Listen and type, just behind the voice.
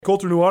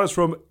Colter Nuanez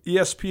from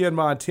ESPN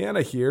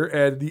Montana here,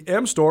 and the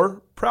M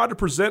Store, proud to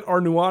present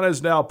our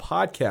Nuanez Now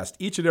podcast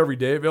each and every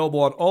day, available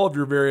on all of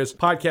your various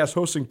podcast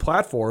hosting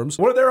platforms.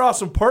 One of their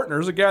awesome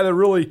partners, a guy that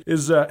really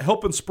is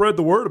helping spread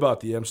the word about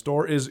the M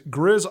Store, is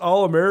Grizz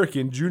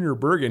All-American Junior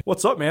Bergen.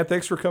 What's up, man?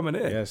 Thanks for coming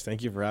in. Yes,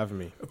 thank you for having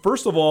me.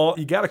 First of all,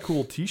 you got a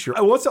cool t-shirt.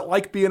 What's it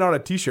like being on a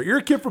t-shirt? You're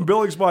a kid from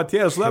Billings,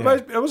 Montana, so that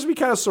must be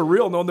kind of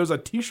surreal knowing there's a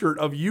t-shirt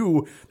of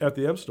you at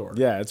the M Store.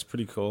 Yeah, it's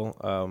pretty cool.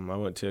 I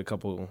went to a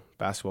couple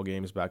basketball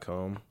games back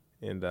home,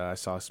 and I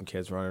saw some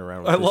kids running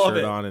around with the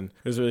shirt on, and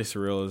it was really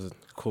surreal. It was a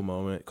cool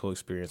moment, cool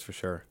experience for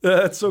sure.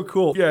 That's so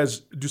cool. You guys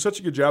do such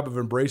a good job of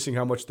embracing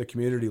how much the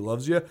community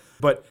loves you.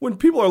 But when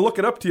people are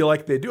looking up to you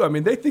like they do,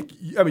 they think,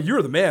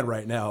 you're the man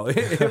right now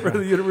for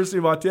the University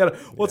of Montana.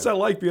 What's that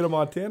like being a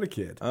Montana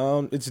kid?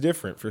 It's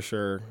different for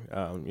sure.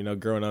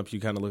 Growing up, you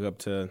kind of look up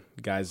to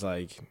guys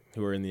like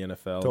who are in the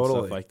NFL and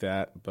stuff like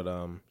that. But,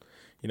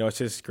 it's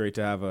just great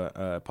to have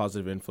a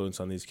positive influence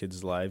on these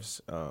kids' lives.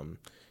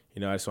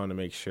 I just want to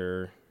make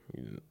sure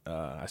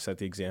I set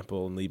the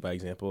example and lead by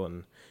example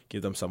and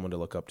give them someone to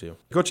look up to.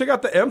 Go check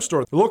out the M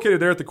Store. They're located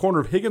there at the corner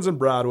of Higgins and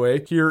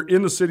Broadway here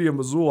in the city of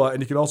Missoula,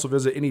 and you can also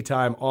visit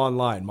anytime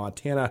online,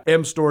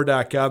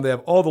 montanamstore.com. They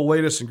have all the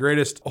latest and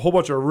greatest, a whole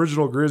bunch of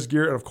original Grizz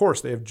gear, and of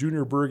course, they have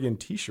Junior Bergen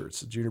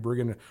t-shirts. Junior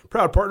Bergen,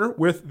 proud partner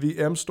with the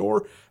M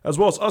Store, as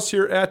well as us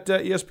here at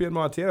ESPN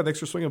Montana. Thanks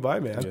for swinging by,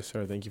 man. Yes,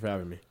 sir. Thank you for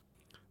having me.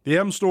 The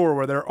M Store,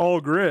 where they're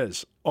all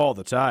Grizz all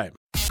the time.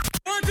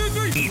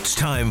 It's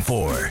time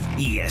for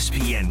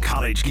ESPN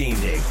College Game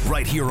Day,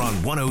 right here on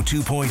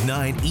 102.9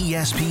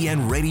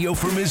 ESPN Radio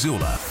for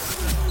Missoula.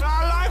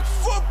 I like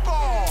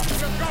football!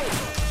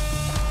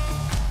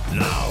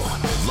 Now,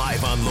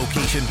 live on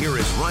location, here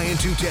is Ryan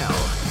Tutel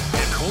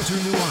and Colter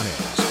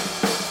Nuanez.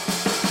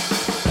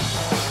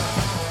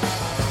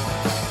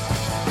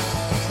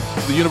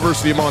 The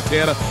University of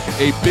Montana,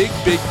 a big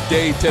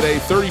day today,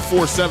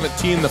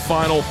 34-17 the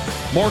final.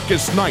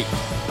 Marcus Knight,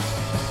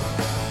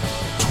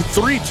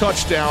 3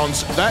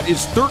 touchdowns. That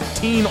is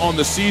 13 on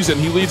the season.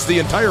 He leads the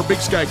entire Big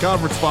Sky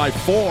Conference by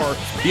 4.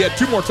 He had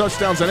 2 more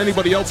touchdowns than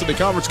anybody else in the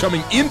conference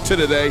coming into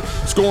today,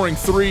 scoring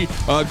 3,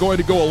 going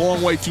to go a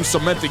long way to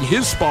cementing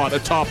his spot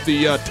atop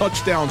the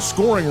touchdown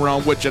scoring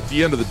round, which at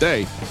the end of the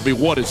day,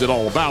 what is it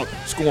all about?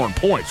 Scoring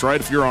points, right,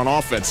 if you're on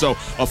offense. So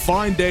a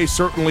fine day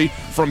certainly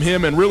from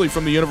him and really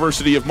from the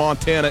University of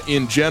Montana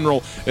in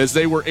general as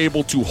they were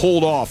able to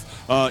hold off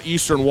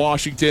Eastern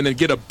Washington and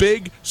get a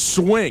big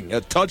swing, a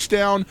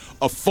touchdown,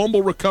 a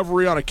fumble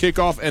recovery on a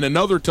kickoff, and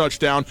another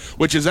touchdown,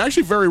 which is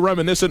actually very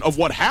reminiscent of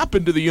what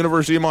happened to the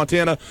University of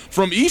Montana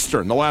from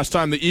Eastern the last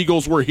time the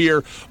Eagles were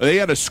here. They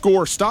had a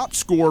stop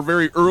score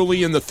very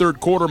early in the third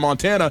quarter.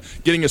 Montana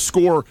getting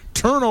a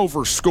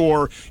turnover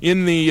score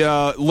in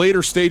the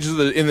later stages of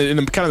in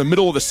the kind of the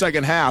middle of the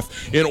second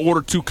half in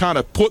order to kind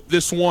of put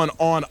this one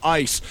on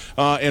ice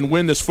and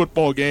win this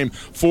football game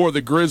for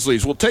the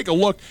Grizzlies. We'll take a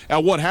look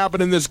at what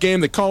happened in this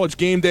game. The College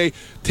Game Day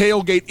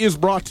tailgate is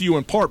brought to you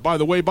in part, by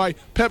the way, by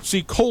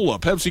Pepsi Cola.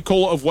 Pepsi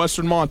Cola of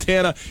Western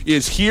Montana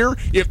is here.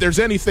 If there's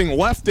anything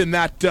left in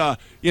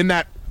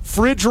that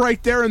fridge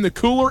right there in the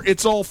cooler,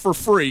 it's all for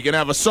free. You can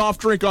have a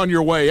soft drink on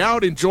your way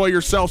out. Enjoy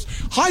yourselves.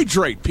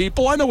 Hydrate,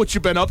 people. I know what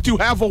you've been up to.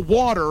 Have a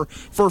water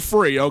for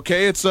free,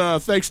 okay? It's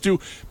thanks to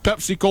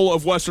Pepsi Cola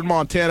of Western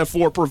Montana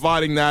for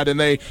providing that, and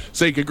they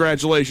say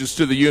congratulations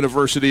to the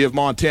University of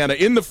Montana.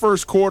 In the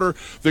first quarter,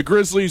 the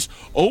Grizzlies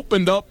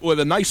opened up with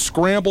a nice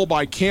scramble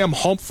by Cam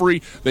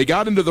Humphrey. They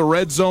got into the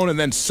red zone and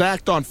then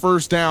sacked on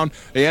first down.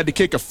 They had to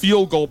kick a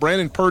field goal.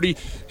 Brandon Purdy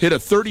hit a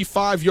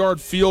 35-yard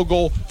field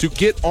goal to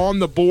get on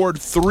the board.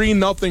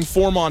 3-0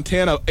 for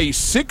Montana, a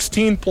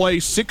 16-play,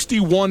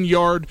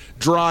 61-yard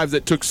drive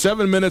that took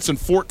 7 minutes and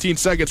 14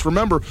 seconds.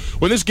 Remember,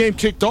 when this game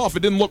kicked off,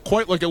 it didn't look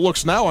quite like it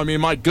looks now.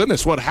 My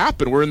goodness, what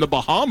happened? We're in the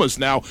Bahamas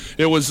now.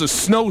 It was a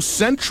snow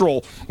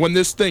central when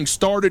this thing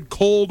started,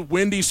 cold,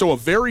 windy, so a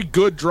very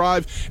good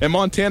drive, and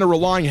Montana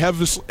relying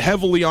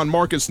heavily on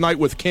Marcus Knight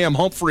with Cam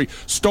Humphrey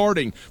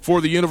starting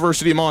for the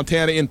University of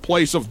Montana in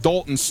place of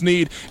Dalton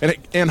Sneed.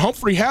 And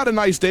Humphrey had a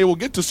nice day. We'll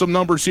get to some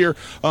numbers here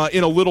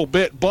in a little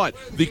bit, but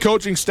the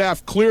coaching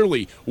staff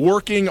clearly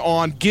working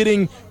on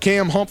getting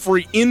Cam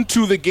Humphrey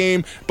into the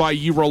game by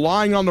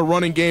relying on the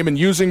running game and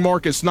using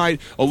Marcus Knight,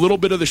 a little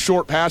bit of the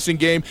short passing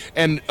game,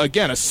 and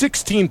again, a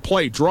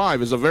 16-play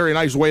drive is a very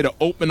nice way to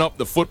open up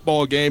the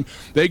football game.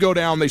 They go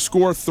down, they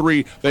score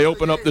 3, they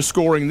open up the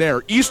scoring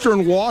there.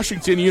 Eastern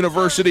Washington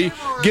University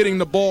getting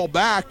the ball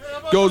back,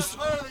 goes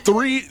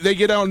 3, they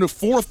get down to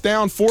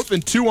 4th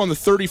and 2 on the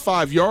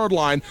 35-yard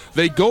line.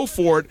 They go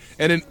for it,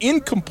 and an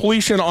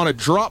incompletion on a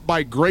drop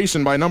by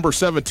Grayson by number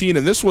 17,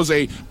 and this was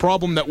a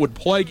problem that would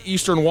plague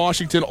Eastern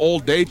Washington all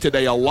day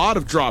today. A lot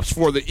of drops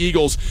for the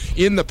Eagles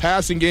in the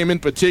passing game, in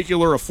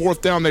particular a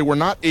 4th down they were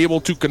not able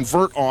to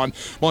convert on.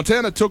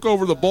 Montana took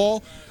over the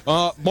ball.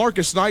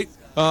 Marcus Knight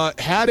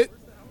had it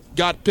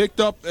got picked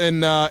up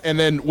and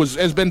then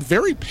has been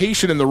very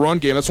patient in the run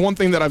game. That's one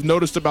thing that I've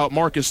noticed about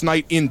Marcus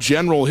Knight in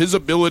general, his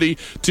ability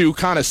to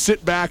kind of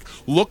sit back,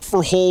 look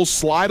for holes,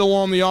 slide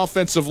along the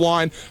offensive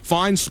line,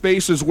 find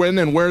spaces when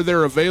and where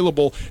they're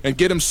available, and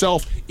get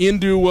himself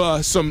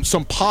into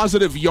some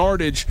positive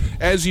yardage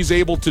as he's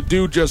able to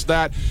do just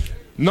that.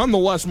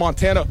 Nonetheless,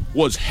 Montana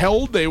was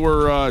held. They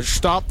were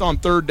stopped on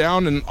third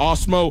down, and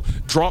Osmo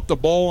dropped the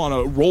ball on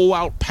a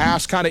rollout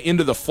pass kind of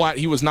into the flat.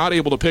 He was not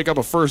able to pick up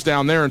a first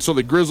down there, and so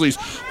the Grizzlies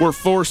were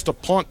forced to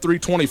punt.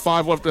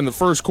 3:25 left in the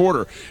first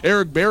quarter.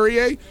 Eric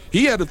Barrier,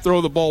 he had to throw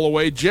the ball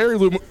away.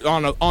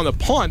 On the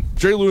punt,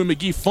 Jerry Louis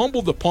McGee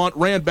fumbled the punt,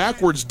 ran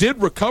backwards,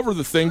 did recover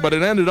the thing, but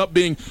it ended up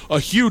being a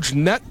huge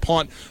net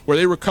punt where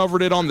they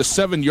recovered it on the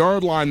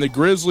 7-yard line. The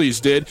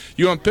Grizzlies did.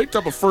 UM picked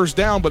up a first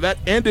down, but that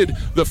ended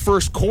the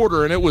first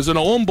quarter, and it was an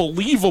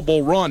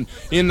unbelievable run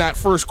in that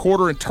first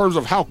quarter in terms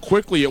of how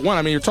quickly it went.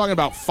 I mean, you're talking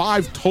about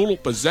 5 total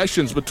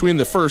possessions between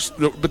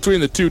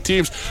the two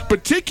teams,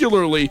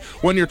 particularly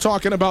when you're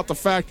talking about the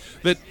fact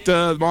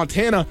that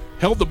Montana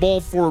held the ball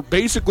for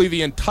basically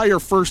the entire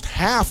first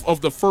half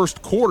of the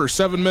first quarter,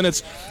 7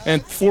 minutes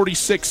and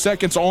 46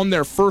 seconds on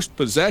their first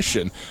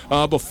possession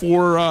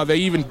before they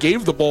even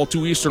gave the ball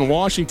to Eastern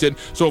Washington.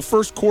 So a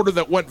first quarter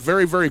that went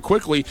very, very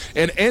quickly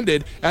and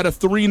ended at a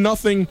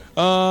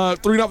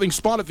 3-0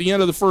 spot at the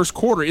end of the first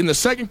quarter. In the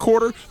second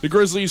quarter, the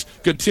Grizzlies,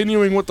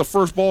 continuing with the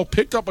first ball,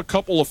 picked up a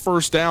couple of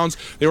first downs.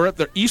 They were at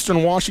the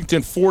Eastern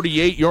Washington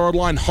 48-yard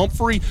line.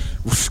 Humphrey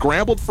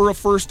scrambled for a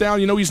first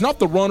down. You know, he's not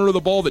the runner of the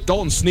ball that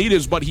Dalton Snead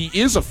is, but he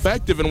is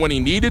effective, and when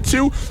he needed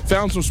to,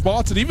 found some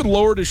spots and even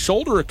lowered his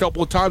shoulder a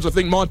couple of times. I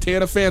think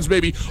Montana fans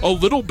maybe a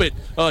little bit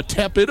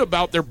tepid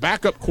about their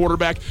backup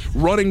quarterback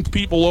running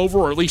people over,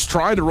 or at least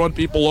trying to run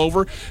people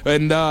over.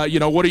 And,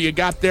 what do you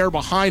got there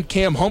behind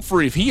Cam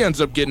Humphrey if he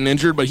ends up getting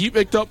injured? But he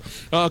picked up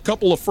a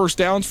couple of first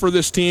downs for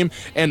this team,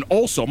 and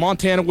also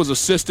Montana was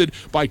assisted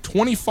by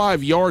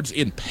 25 yards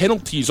in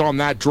penalties on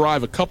that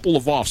drive, a couple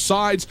of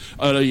offsides,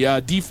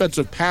 a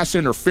defensive pass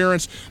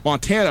interference.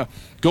 Montana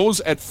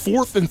goes at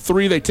 4th and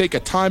 3. They take a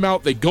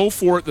timeout. They go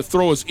for it. The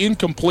throw is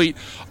incomplete.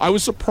 I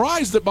was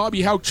surprised that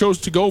Bobby Hauck chose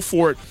to go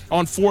for it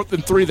on 4th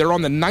and 3. They're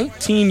on the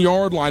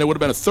 19-yard line. It would have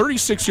been a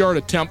 36-yard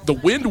attempt. The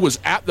wind was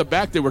at the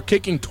back. They were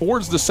kicking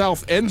towards the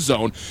south end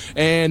zone,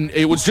 and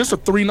it was just a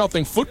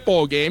 3-0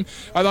 football game.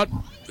 I thought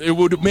it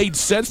would have made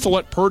sense to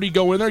let Purdy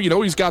go in there. You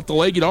know, he's got the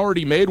leg. He'd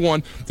already made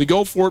one to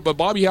go for it, but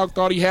Bobby Hauck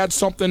thought he had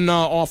something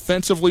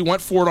offensively,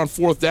 went for it on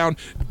 4th down,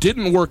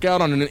 didn't work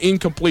out on an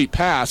incomplete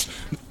pass.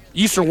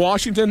 Eastern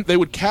Washington, they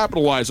would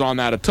capitalize on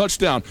that. A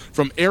touchdown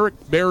from Eric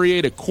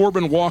Barrier to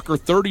Corbin Walker,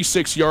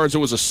 36 yards. It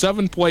was a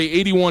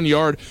 7-play,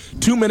 81-yard,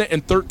 2-minute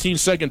and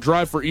 13-second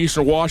drive for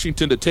Eastern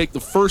Washington to take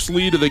the first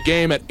lead of the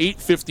game at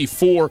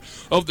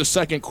 8:54 of the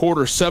second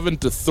quarter,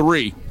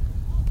 7-3.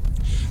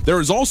 There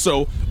is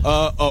also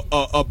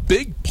a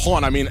big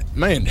punt. I mean,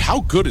 man, how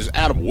good is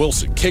Adam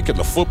Wilson kicking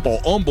the football?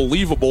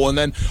 Unbelievable. And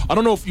then I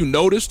don't know if you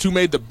noticed who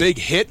made the big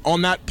hit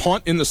on that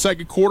punt in the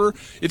second quarter.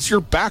 It's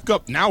your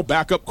backup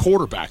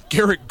quarterback,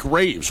 Garrett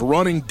Graves,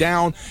 running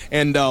down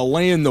and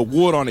laying the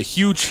wood on a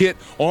huge hit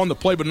on the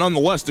play. But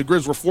nonetheless, the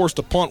Grizz were forced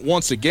to punt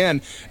once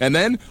again. And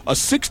then a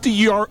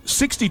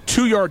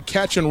 62-yard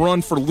catch and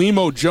run for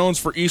Limo Jones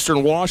for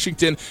Eastern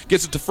Washington.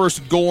 Gets it to first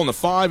and goal on the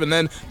 5. And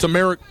then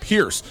Tamarick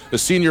Pierce, the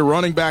senior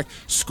running back,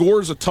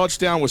 scores a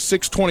touchdown with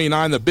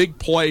 6:29. The big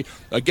play,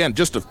 again,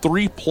 just a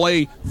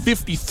 3-play,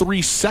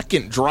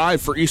 53-second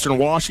drive for Eastern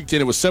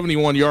Washington. It was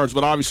 71 yards,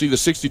 but obviously the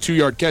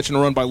 62-yard catch and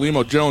run by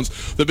Limo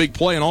Jones, the big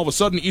play, and all of a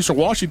sudden Eastern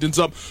Washington's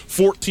up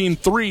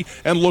 14-3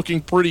 and looking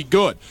pretty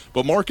good.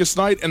 But Marcus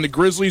Knight and the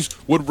Grizzlies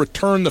would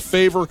return the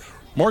favor.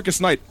 Marcus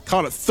Knight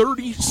caught a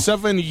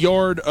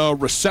 37-yard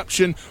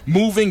reception,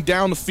 moving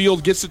down the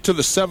field, gets it to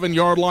the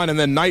 7-yard line, and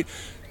then Knight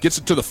gets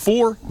it to the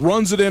 4,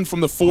 runs it in from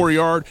the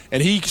 4-yard,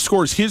 and he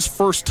scores his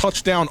first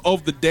touchdown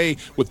of the day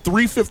with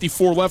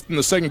 3:54 left in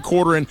the second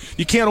quarter. And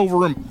you can't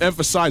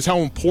overemphasize how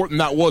important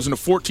that was in a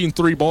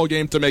 14-3 ball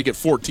game to make it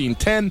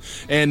 14-10.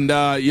 And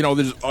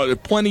there's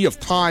plenty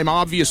of time,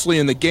 obviously,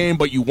 in the game,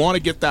 but you want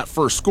to get that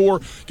first score,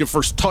 get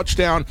first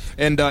touchdown,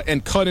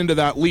 and cut into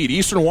that lead.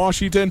 Eastern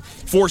Washington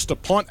forced to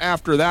punt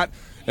after that,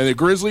 and the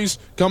Grizzlies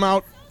come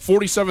out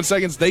 47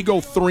 seconds. They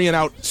go 3 and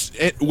out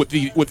with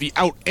the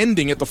out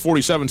ending at the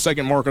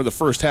 47-second mark of the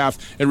first half,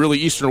 and really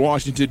Eastern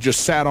Washington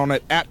just sat on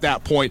it at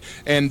that point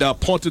and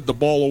punted the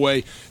ball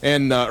away,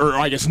 and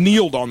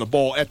kneeled on the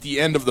ball at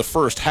the end of the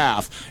first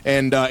half,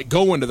 and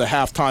go into the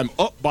halftime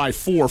up by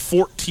 4,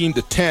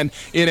 14-10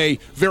 in a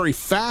very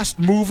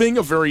fast-moving,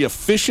 a very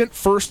efficient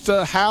first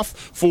half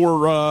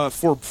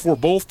for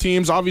both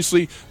teams.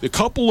 Obviously, a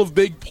couple of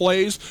big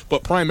plays,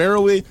 but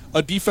primarily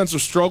a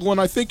defensive struggle, and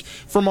I think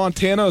for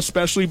Montana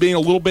especially, being a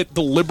little bit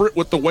deliberate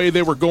with the way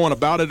they were going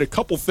about it. A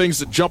couple things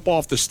that jump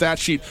off the stat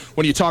sheet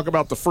when you talk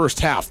about the first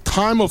half.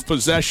 Time of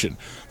possession.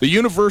 The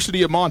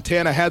University of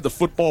Montana had the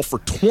football for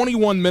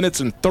 21 minutes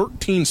and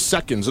 13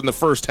 seconds in the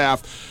first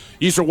half.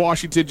 Eastern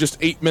Washington just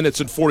 8 minutes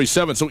and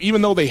 47. So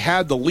even though they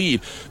had the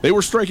lead, they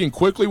were striking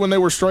quickly when they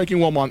were striking,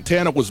 while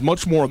Montana was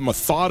much more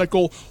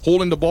methodical,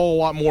 holding the ball a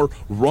lot more,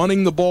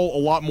 running the ball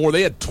a lot more.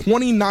 They had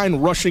 29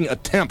 rushing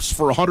attempts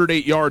for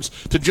 108 yards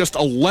to just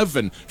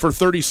 11 for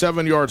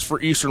 37 yards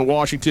for Eastern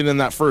Washington in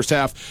that first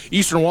half.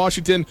 Eastern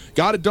Washington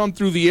got it done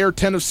through the air.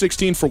 10 of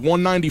 16 for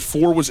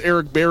 194 was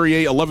Eric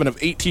Barrier. 11 of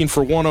 18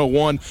 for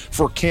 101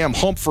 for Cam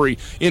Humphrey.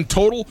 In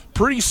total,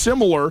 pretty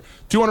similar.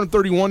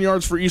 231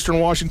 yards for Eastern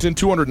Washington,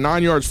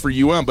 209 yards for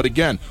UM. But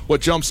again,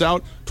 what jumps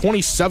out,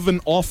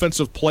 27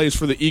 offensive plays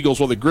for the Eagles,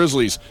 while the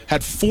Grizzlies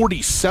had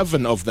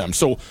 47 of them.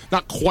 So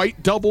not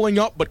quite doubling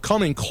up, but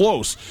coming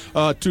close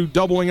to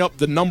doubling up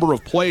the number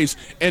of plays,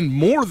 and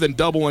more than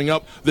doubling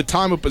up the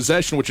time of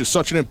possession, which is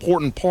such an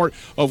important part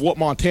of what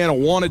Montana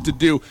wanted to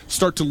do,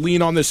 start to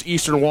lean on this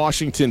Eastern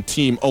Washington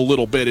team a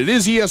little bit. It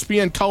is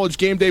ESPN College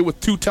Game Day with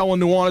Tutel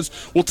and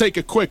Nuanez. We'll take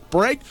a quick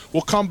break.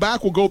 We'll come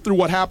back. We'll go through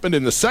what happened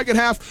in the second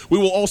half.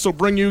 We will also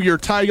bring you your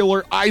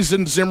Tyler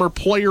Eisenzimmer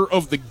player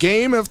of the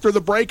game after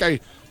the break. I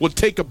would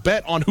take a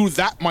bet on who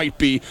that might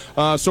be.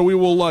 So we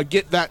will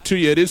get that to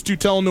you. It is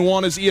Tutel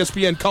Nuanez,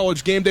 ESPN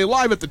College Game Day,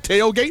 live at the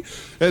tailgate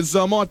as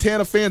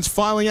Montana fans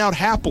filing out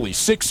happily.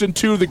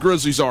 6-2 the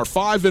Grizzlies are,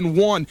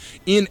 5-1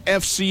 in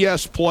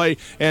FCS play,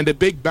 and a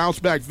big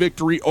bounce-back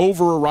victory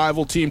over a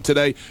rival team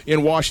today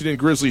in Washington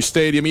Grizzlies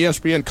Stadium.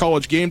 ESPN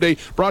College Game Day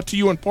brought to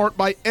you in part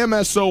by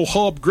MSO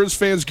Hub. Grizz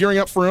fans gearing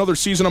up for another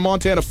season of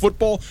Montana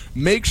football,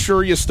 make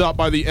sure you stop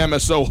by the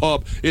MSO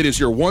Hub. It is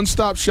your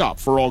one-stop shop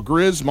for all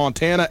Grizz,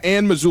 Montana,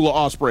 and Missoula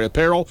Osprey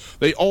apparel.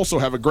 They also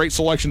have a great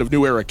selection of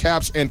New Era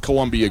caps and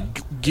Columbia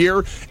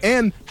gear.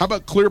 And how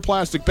about clear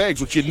plastic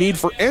bags, which you need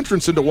for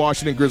entrance into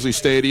Washington Grizzly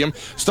Stadium?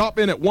 Stop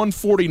in at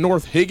 140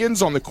 North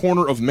Higgins on the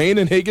corner of Main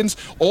and Higgins.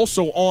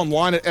 Also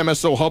online at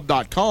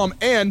MSOHub.com.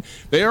 And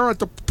they are at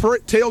the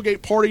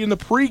tailgate party in the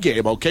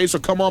pregame, okay? So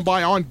come on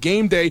by on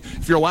game day.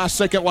 If you're last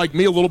second like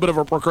me, a little bit of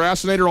a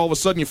procrastinator, all of a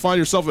sudden you find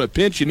yourself in a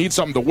pinch, you need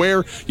something to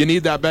wear, you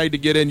need that bag to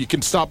get in, you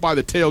can stop by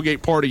the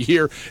tailgate party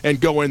here and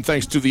go in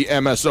thanks to the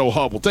MSO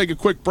Hub. We'll take a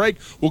quick break.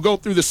 We'll go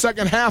through the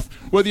second half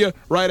with you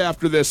right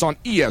after this on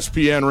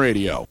ESPN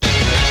Radio.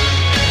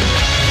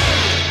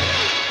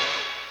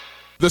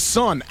 The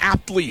sun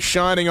aptly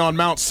shining on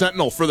Mount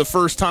Sentinel for the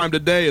first time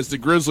today as the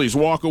Grizzlies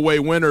walk away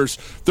winners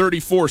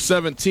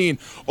 34-17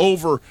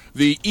 over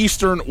the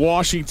Eastern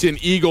Washington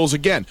Eagles.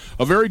 Again,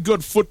 a very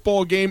good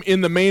football game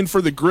in the main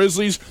for the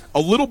Grizzlies. A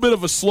little bit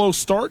of a slow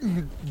start.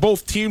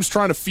 Both teams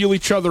trying to feel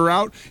each other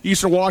out.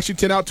 Eastern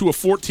Washington out to a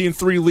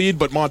 14-3 lead,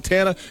 but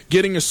Montana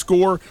getting a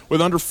score with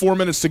under 4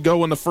 minutes to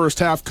go in the first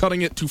half,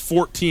 cutting it to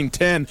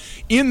 14-10.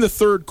 In the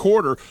third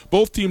quarter,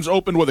 both teams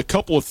opened with a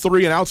couple of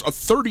 3-and-outs. A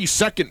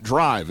 30-second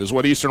drive is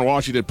what Eastern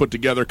Washington put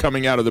together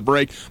coming out of the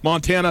break.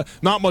 Montana,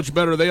 not much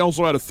better. They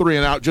also had a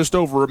 3-and-out, just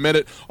over a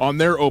minute on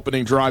their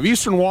opening drive.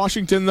 Eastern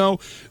Washington, though,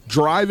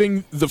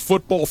 driving the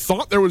football,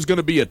 thought there was going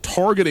to be a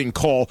targeting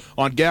call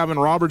on Gavin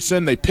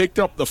Robertson. They picked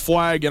up the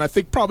flag, and I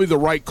think probably the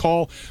right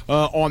call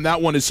on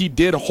that one is he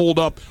did hold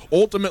up.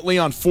 Ultimately,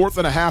 on 4th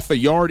and a half a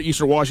yard,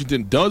 Eastern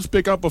Washington does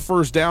pick up a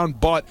first down,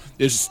 but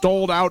is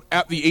stalled out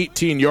at the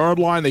 18-yard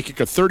line. They kick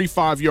a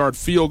 35-yard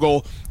field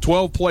goal,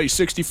 12-play,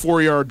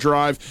 64-yard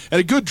drive, and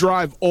a good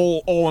drive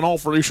all in all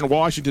for Eastern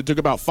Washington. Took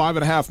about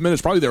 5.5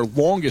 minutes, probably their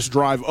longest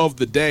drive of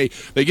the day.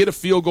 They get a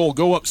field goal,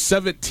 go up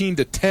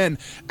 17-10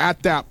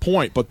 at that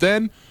point. But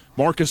then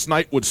Marcus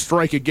Knight would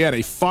strike again, a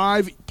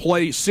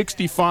 5-play,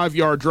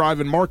 65-yard drive,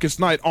 and Marcus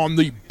Knight on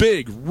the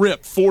big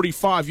rip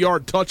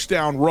 45-yard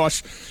touchdown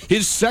rush.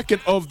 His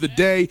second of the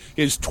day,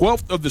 his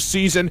 12th of the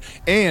season,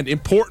 and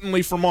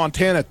importantly for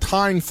Montana,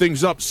 tying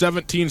things up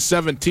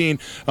 17-17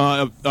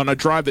 on a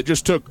drive that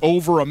just took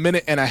over a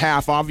minute and a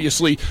half.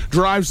 Obviously,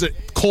 drives that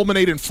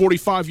culminate in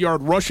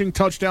 45-yard rushing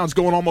touchdowns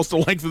going almost the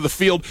length of the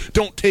field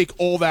don't take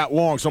all that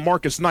long. So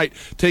Marcus Knight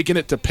taking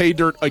it to pay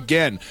dirt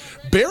again.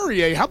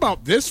 Barrier, how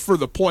about this for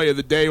the play of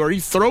the day, where he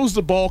throws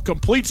the ball,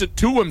 completes it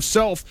to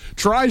himself,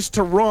 tries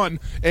to run,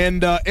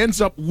 and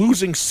ends up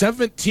losing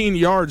 17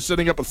 yards,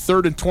 setting up a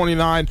 3rd and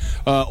 29.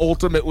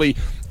 Ultimately,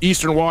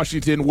 Eastern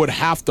Washington would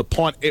have to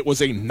punt. It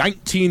was a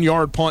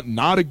 19-yard punt,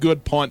 not a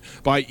good punt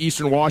by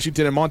Eastern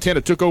Washington, and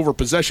Montana took over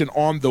possession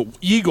on the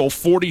Eagle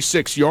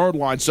 46-yard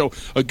line. So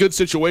a good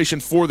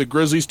situation for the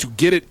Grizzlies to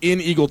get it in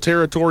Eagle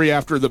territory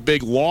after the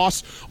big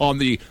loss on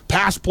the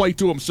pass play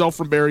to himself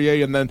from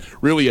Barrier, and then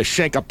really a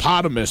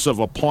shankopotamus of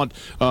a punt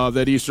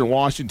that Eastern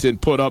Washington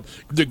put up.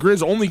 The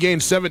Grizz only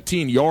gained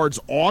 17 yards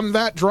on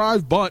that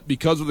drive, but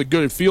because of the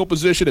good field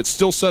position, it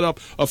still set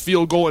up a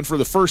field goal, and for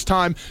the first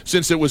time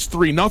since it was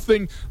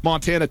 3-0,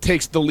 Montana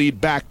takes the lead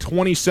back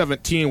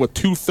 2017 with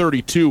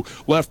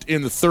 2:32 left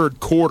in the third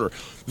quarter.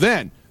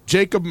 Then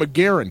Jacob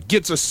McGarren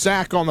gets a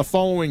sack on the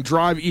following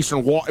drive.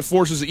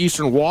 Forces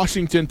Eastern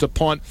Washington to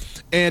punt,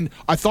 and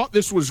I thought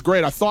this was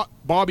great. I thought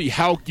Bobby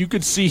Hauck, you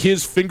could see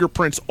his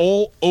fingerprints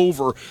all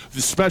over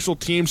the special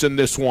teams in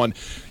this one.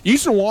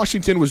 Eastern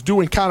Washington was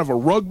doing kind of a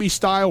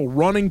rugby-style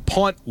running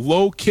punt,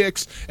 low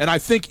kicks, and I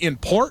think in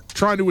part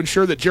trying to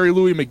ensure that Jerry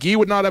Louis McGee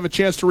would not have a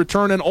chance to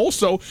return, and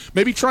also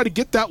maybe try to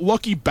get that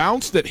lucky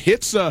bounce that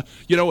hits a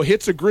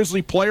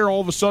Grizzly player,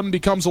 all of a sudden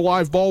becomes a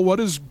live ball. What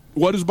does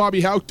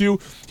Bobby Hauck do?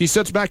 He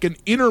sets back an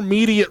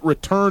intermediate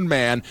return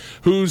man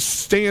who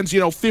stands,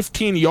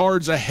 15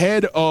 yards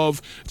ahead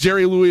of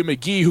Jerry Louis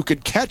McGee, who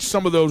could catch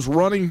some of those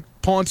running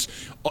punts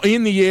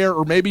in the air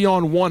or maybe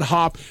on one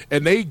hop,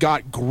 and they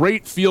got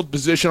great field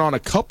position on a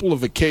couple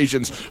of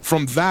occasions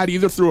from that,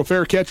 either through a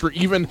fair catch or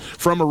even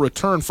from a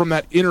return from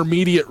that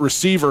intermediate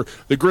receiver.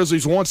 The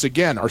Grizzlies once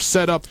again are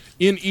set up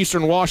in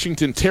Eastern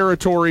Washington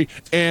territory,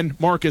 and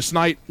Marcus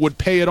Knight would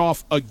pay it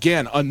off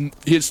again.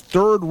 His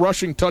third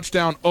rushing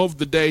touchdown of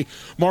the day.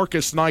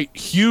 Marcus Knight,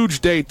 huge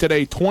day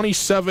today,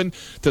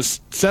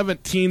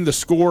 27-17 the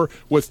score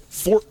with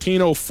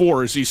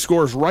 14:04 as he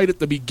scores right at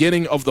the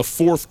beginning of the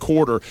fourth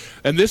quarter.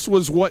 And this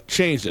was what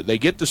changed it. They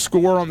get the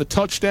score on the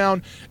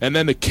touchdown and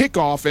then the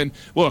kickoff. And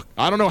look,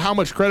 I don't know how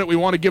much credit we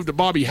want to give to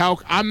Bobby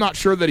Hauck. I'm not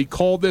sure that he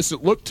called this.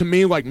 It looked to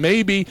me like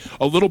maybe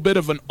a little bit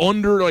of an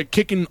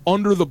kicking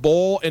under the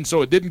ball, and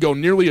so it didn't go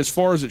nearly as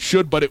far as it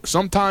should. But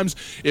sometimes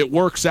it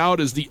works out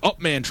as the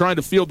up man trying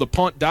to field the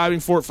punt, diving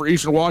for it for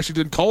Eastern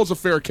Washington, calls a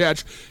fair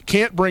catch,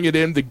 can't bring it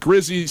in. The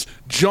Grizzlies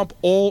jump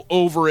all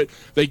over it.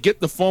 They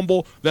get the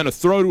fumble, then a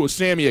throw to a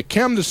Sammy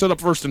Akem to set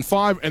up 1st and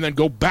 5, and then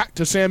go back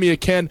to Sammy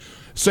Akem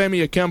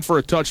for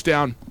a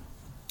touchdown.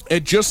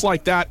 And just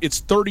like that,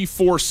 it's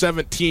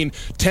 34-17,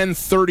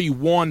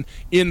 10:31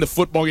 in the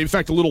football game. In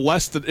fact, a little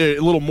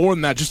more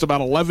than that, just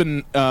about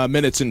 11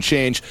 minutes and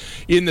change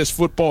in this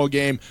football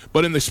game.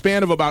 But in the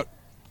span of about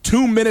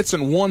 2 minutes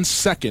and 1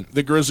 second,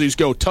 the Grizzlies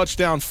go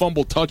touchdown,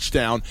 fumble,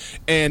 touchdown,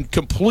 and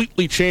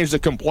completely change the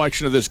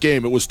complexion of this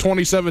game. It was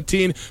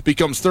 2017,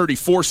 becomes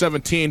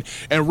 34-17,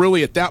 and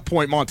really at that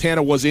point,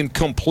 Montana was in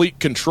complete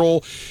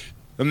control.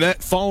 And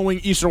that following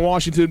Eastern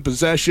Washington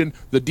possession,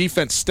 the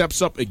defense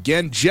steps up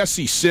again.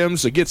 Jesse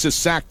Sims gets his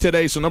sack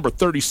today, so number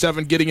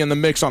 37 getting in the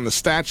mix on the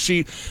stat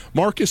sheet.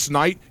 Marcus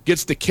Knight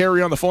gets the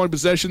carry on the following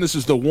possession. This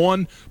is the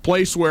one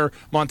place where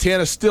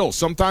Montana still,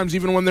 sometimes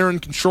even when they're in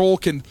control,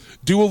 can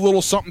do a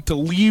little something to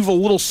leave a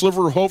little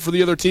sliver of hope for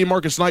the other team.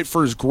 Marcus Knight,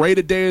 for as great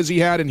a day as he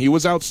had, and he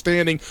was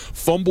outstanding,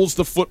 fumbles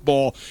the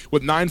football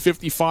with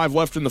 9:55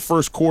 left in the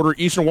first quarter.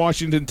 Eastern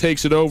Washington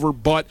takes it over,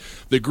 but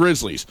the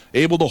Grizzlies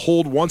able to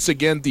hold once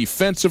again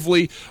defensively.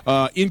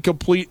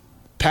 Incomplete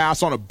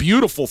pass on a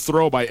beautiful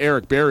throw by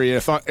Eric Berry. I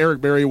thought Eric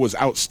Berry was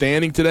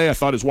outstanding today. I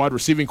thought his wide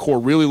receiving core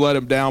really let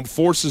him down,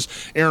 forces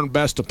Aaron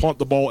Best to punt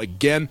the ball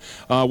again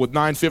with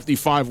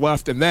 9:55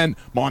 left. And then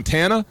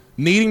Montana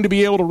needing to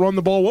be able to run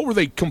the ball. What were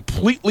they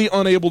completely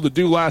unable to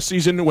do last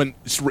season when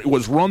it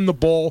was run the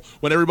ball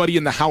when everybody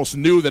in the house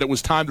knew that it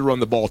was time to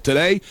run the ball?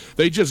 Today,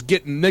 they just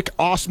get Nick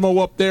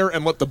Osmo up there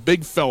and let the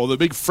big fellow, the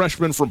big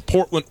freshman from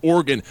Portland,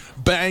 Oregon,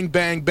 bang,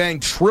 bang, bang,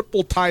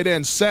 triple tight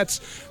end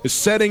sets, is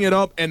setting it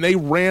up, and they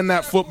ran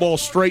that football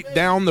straight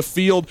down the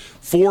field,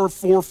 4,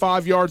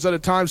 5 yards at a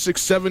time,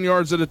 6, 7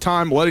 yards at a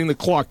time, letting the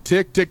clock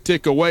tick, tick,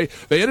 tick away.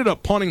 They ended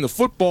up punting the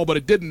football, but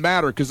it didn't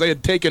matter because they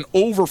had taken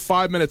over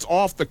 5 minutes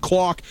off the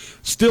clock.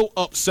 Still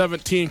up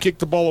 17, kicked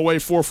the ball away,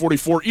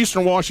 4:44.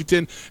 Eastern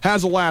Washington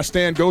has a last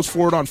stand, goes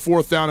for it on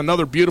 4th down.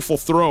 Another beautiful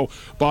throw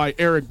by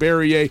Eric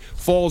Berrier,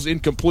 falls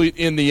incomplete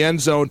in the end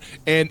zone,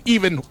 and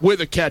even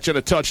with a catch and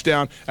a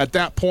touchdown, at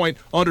that point,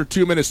 under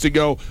 2 minutes to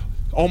go,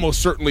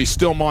 almost certainly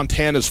still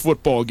Montana's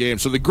football game.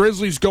 So the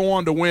Grizzlies go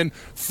on to win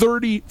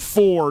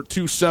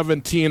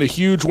 34-17, a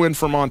huge win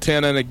for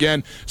Montana, and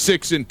again,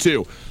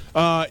 6-2.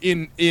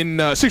 In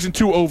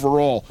 6-2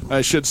 overall,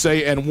 I should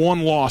say, and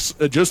one loss,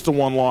 just the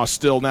one loss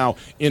still now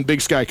in Big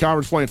Sky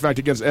Conference play, in fact,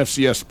 against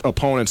FCS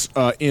opponents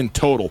in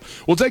total.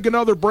 We'll take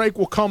another break.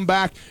 We'll come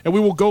back, and we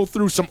will go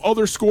through some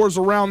other scores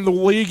around the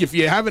league. If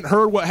you haven't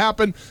heard what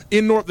happened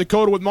in North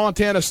Dakota with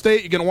Montana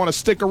State, you're going to want to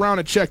stick around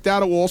and check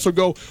that out. We'll also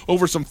go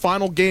over some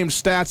final game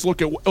stats,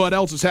 look at what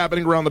else is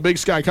happening around the Big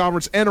Sky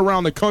Conference and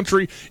around the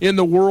country in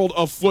the world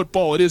of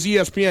football. It is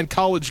ESPN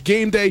College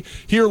Game Day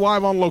here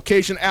live on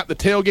location at the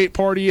tailgate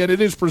party, and it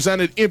is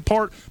presented in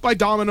part by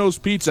Domino's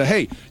Pizza.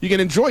 Hey, you can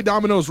enjoy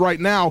Domino's right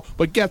now,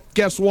 but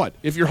guess what?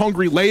 If you're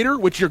hungry later,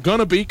 which you're going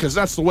to be because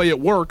that's the way it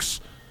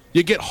works,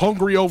 you get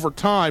hungry over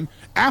time.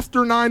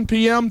 After 9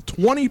 p.m.,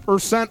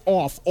 20%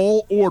 off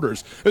all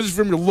orders. This is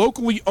from your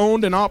locally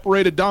owned and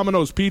operated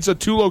Domino's Pizza,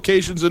 2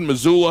 locations in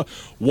Missoula,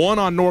 1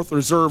 on North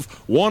Reserve,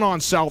 1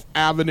 on South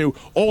Avenue.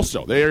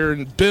 Also, they are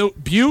in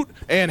Butte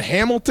and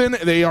Hamilton.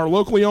 They are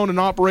locally owned and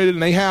operated,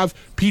 and they have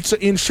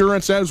pizza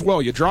insurance as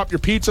well. You drop your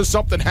pizza,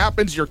 something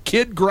happens, your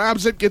kid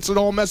grabs it, gets it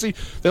all messy,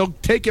 they'll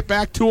take it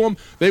back to them.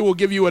 They will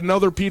give you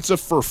another pizza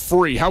for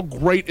free. How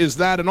great is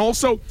that? And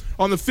also,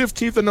 on the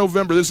 15th of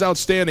November, this is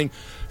outstanding,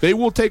 they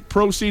will take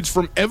proceeds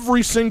from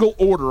every single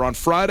order on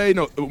Friday,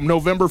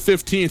 November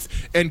 15th,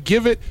 and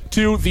give it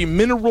to the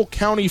Mineral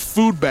County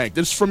Food Bank.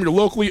 This is from your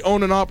locally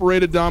owned and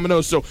operated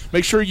Domino's, so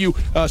make sure you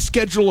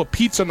schedule a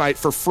pizza night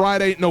for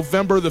Friday,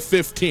 November the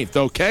 15th,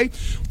 okay?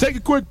 We'll take a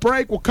quick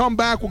break. We'll come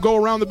back. We'll go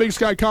around the Big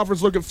Sky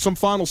Conference, look at some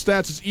final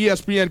stats. It's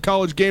ESPN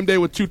College Game Day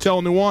with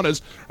Tutel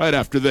Nuanez right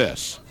after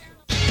this.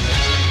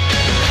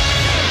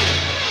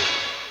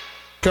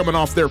 Coming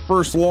off their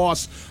first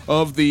loss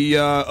of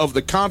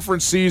the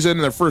conference season,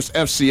 their first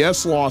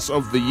FCS loss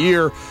of the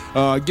year,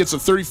 gets a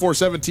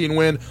 34-17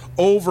 win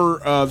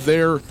over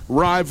their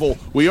rival.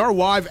 We are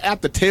live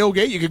at the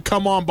tailgate. You can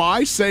come on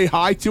by, say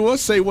hi to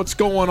us, say what's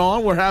going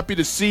on. We're happy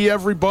to see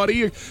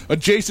everybody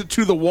adjacent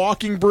to the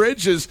walking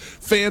bridge as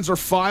fans are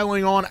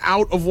filing on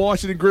out of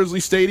Washington Grizzly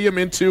Stadium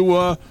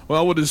into,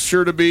 what is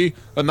sure to be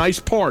a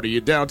nice party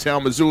at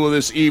downtown Missoula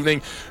this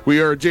evening.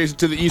 We are adjacent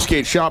to the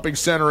Eastgate Shopping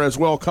Center as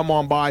well. Come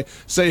on by.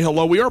 Say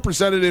hello. We are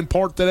presented in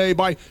part today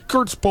by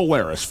Kurtz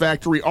Polaris.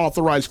 Factory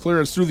authorized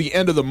clearance through the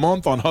end of the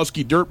month on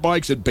Husky dirt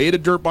bikes and Beta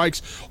dirt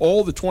bikes.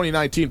 All the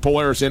 2019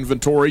 Polaris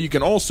inventory. You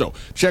can also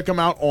check them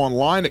out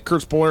online at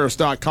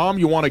KurtzPolaris.com.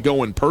 You want to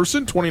go in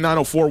person,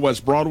 2904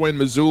 West Broadway in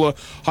Missoula,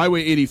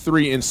 Highway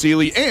 83 in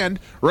Sealy, and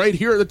right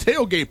here at the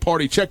tailgate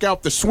party, check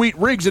out the sweet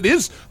rigs. It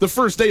is the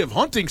first day of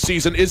hunting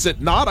season, is it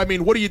not? I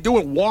mean, what are you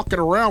doing walking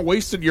around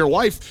wasting your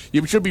life?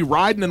 You should be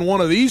riding in one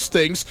of these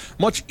things.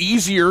 Much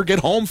easier, get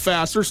home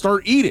faster,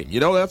 start eating. You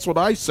know, that's what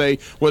I say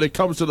when it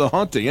comes to the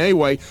hunting.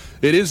 Anyway,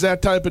 it is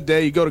that type of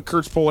day. You go to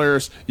Kurtz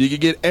Polaris, you can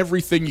get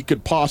everything you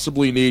could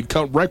possibly need.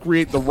 Come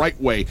recreate the right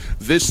way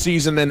this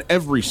season and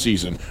every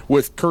season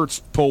with Kurtz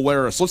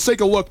Polaris. Let's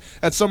take a look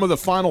at some of the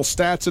final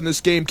stats in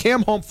this game.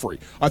 Cam Humphrey,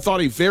 I thought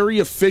a very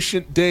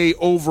efficient day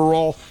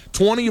overall.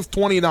 20 of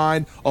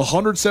 29,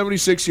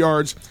 176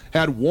 yards,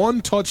 had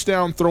one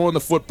touchdown throwing the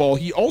football.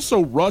 He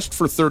also rushed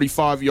for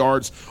 35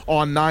 yards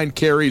on 9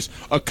 carries.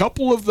 A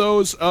couple of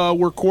those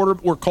were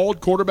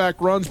called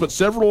quarterback runs, but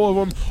several of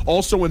them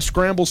also in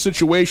scramble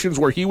situations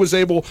where he was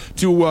able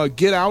to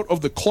get out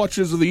of the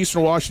clutches of the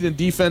Eastern Washington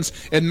defense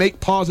and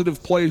make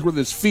positive plays with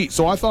his feet.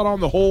 So I thought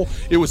on the whole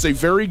it was a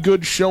very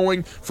good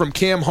showing from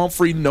Cam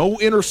Humphrey. No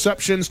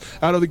interceptions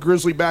out of the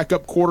Grizzly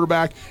backup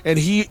quarterback, and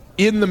he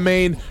in the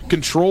main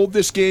controlled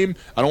this game.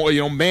 I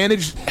don't,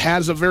 managed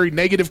has a very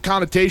negative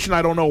connotation.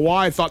 I don't know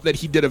why. I thought that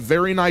he did a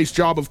very nice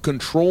job of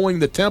controlling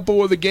the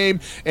tempo of the game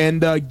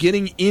and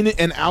getting in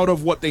and out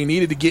of what they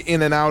needed to get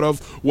in and out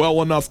of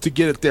well enough to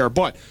get it there.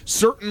 But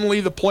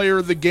certainly the player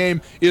of the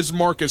game is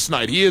Marcus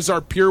Knight. He is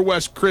our Pure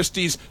West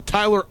Christie's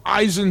Tyler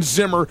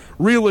Eisenzimmer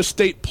Real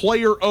Estate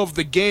Player of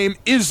the Game.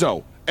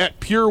 Izzo at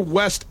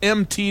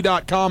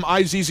PureWestMT.com,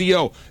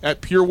 IZZO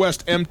at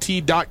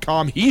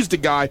PureWestMT.com. He's the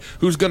guy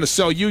who's going to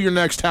sell you your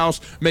next house,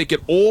 make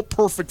it all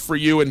perfect for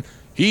you, and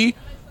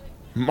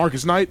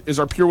Marcus Knight is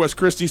our Pure West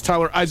Christie's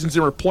Tyler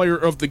Eisenzimmer Player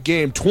of the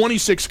Game.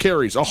 26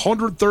 carries,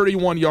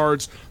 131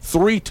 yards,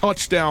 3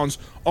 touchdowns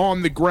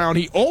on the ground.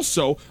 He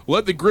also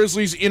led the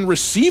Grizzlies in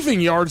receiving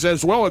yards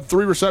as well, at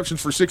 3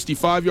 receptions for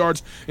 65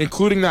 yards,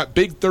 including that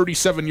big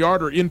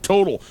 37-yarder in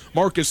total.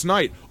 Marcus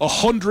Knight,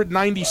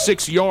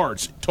 196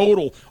 yards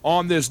total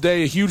on this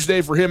day. A huge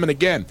day for him, and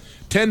again,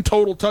 10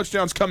 total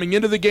touchdowns coming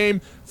into the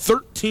game,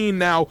 13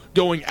 now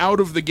going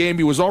out of the game.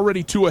 He was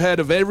already 2 ahead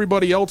of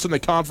everybody else in the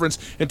conference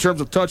in terms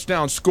of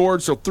touchdowns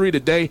scored, so 3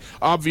 today,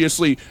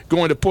 obviously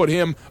going to put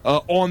him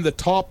on the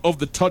top of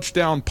the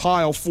touchdown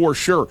pile for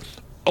sure.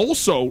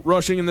 Also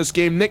rushing in this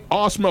game, Nick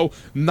Osmo,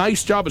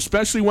 nice job,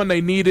 especially when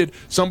they needed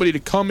somebody to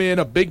come in,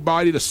 a big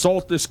body to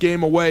salt this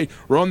game away,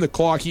 run the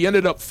clock. He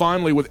ended up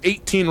finally with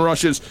 18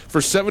 rushes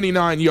for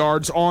 79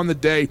 yards on the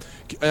day.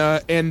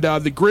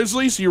 The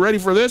Grizzlies, you ready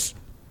for this?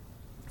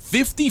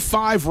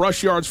 55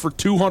 rush yards for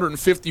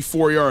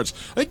 254 yards.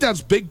 I think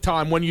that's big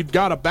time when you've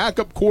got a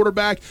backup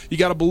quarterback. You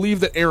got to believe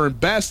that Aaron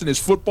Best and his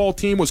football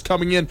team was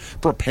coming in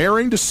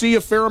preparing to see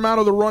a fair amount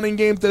of the running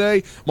game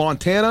today.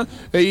 Montana,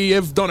 they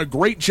have done a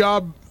great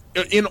job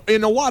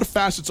in a lot of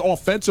facets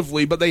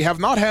offensively, but they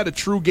have not had a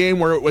true game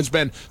where it has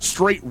been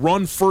straight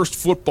run-first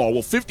football.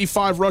 Well,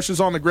 55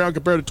 rushes on the ground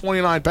compared to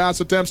 29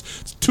 pass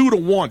attempts. It's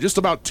 2-1, just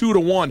about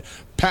 2-1.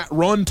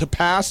 Run to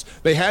pass.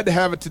 They had to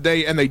have it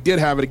today, and they did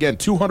have it again.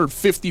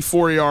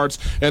 254 yards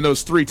and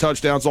those 3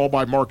 touchdowns, all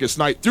by Marcus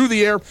Knight. Through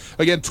the air,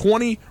 again,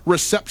 20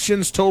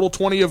 receptions total,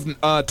 20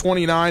 of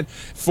 29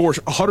 for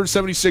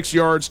 176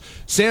 yards.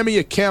 Sammy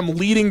Akem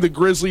leading the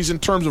Grizzlies in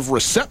terms of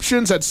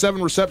receptions, had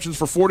 7 receptions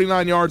for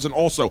 49 yards, and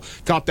also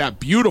caught that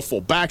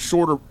beautiful back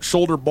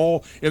shoulder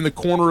ball in the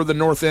corner of the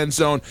north end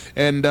zone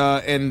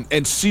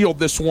and sealed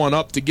this one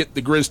up to get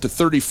the Grizz to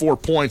 34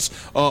 points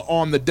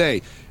on the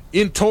day.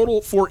 In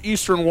total for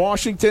Eastern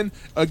Washington,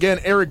 again,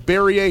 Eric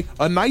Barrier,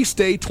 a nice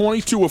day,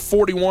 22 of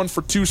 41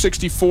 for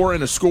 264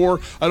 and a score.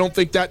 I don't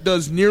think that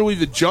does nearly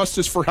the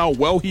justice for how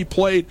well he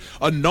played.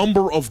 A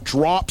number of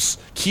drops,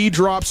 key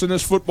drops in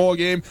this football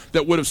game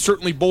that would have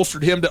certainly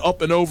bolstered him to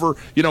up and over,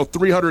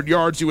 300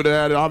 yards. He would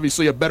have had,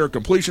 obviously, a better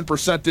completion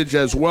percentage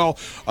as well.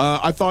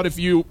 I thought if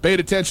you paid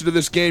attention to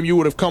this game, you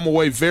would have come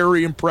away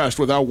very impressed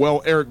with how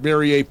well Eric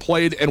Barrier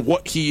played and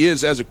what he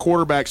is as a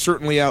quarterback,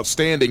 certainly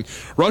outstanding.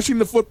 Rushing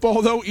the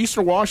football, though,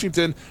 Eastern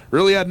Washington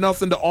really had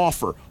nothing to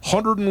offer.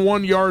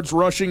 101 yards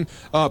rushing.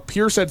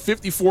 Pierce had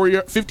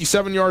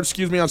 57 yards,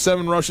 on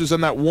 7 rushes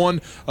and that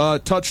 1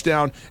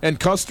 touchdown. And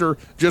Custer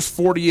just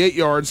 48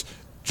 yards.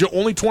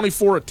 Only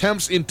 24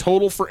 attempts in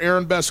total for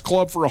Aaron Best's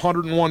club for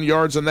 101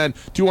 yards and then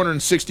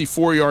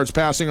 264 yards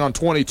passing on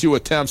 22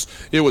 attempts.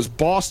 It was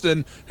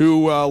Boston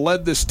who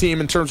led this team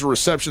in terms of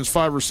receptions,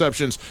 5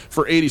 receptions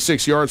for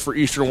 86 yards for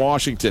Eastern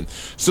Washington.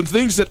 Some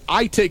things that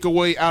I take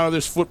away out of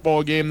this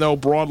football game, though,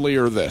 broadly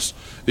are this.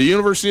 The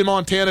University of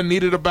Montana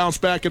needed a bounce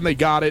back, and they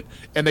got it,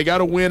 and they got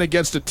a win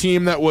against a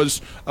team that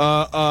was,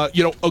 a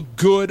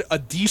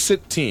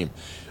decent team.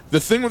 The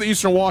thing with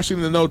Eastern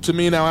Washington, though, to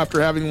me now, after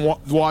having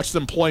watched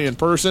them play in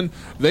person,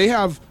 they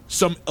have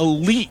some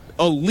elite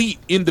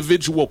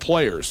individual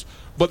players,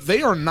 but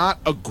they are not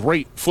a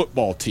great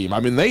football team. I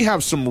mean, they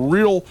have some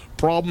real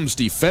problems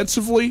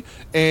defensively,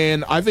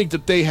 and I think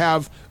that they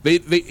have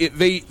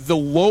the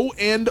low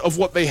end of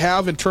what they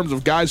have in terms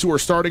of guys who are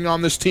starting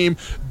on this team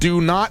do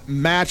not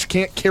match,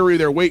 can't carry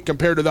their weight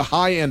compared to the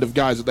high end of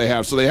guys that they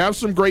have. So they have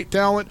some great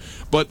talent,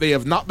 but they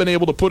have not been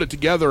able to put it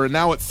together. And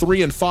now at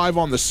 3-5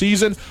 on the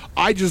season,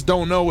 I just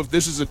don't know if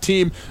this is a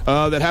team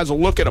that has a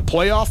look at a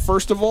playoff.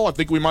 First of all, I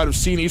think we might have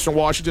seen Eastern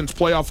Washington's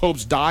playoff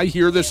hopes die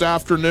here this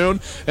afternoon.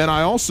 And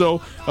I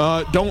also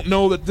don't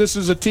know that this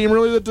is a team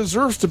really that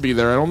deserves to be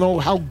there. I don't know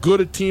how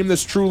good a team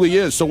this truly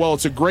is. So while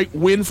it's a great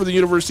win for the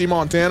University of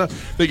Montana, I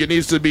think it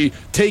needs to be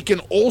taken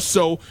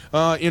also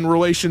in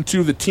relation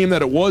to the team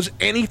that it was.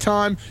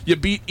 Anytime you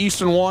beat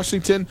Eastern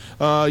Washington,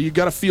 you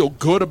got to feel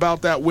good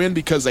about that win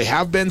because they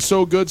have been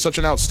so good, such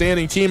an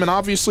outstanding team, and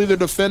obviously they're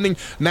defending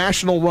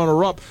national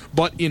runner-up.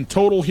 But in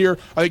total here,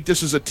 I think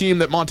this is a team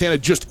that Montana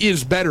just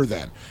is better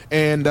than,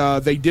 and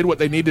they did what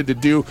they needed to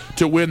do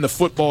to win the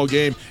football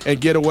game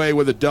and get away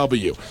with a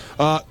W.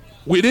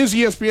 It is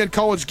ESPN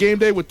College Game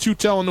Day with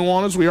Tutel and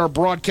Nuanez. We are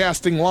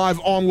broadcasting live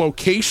on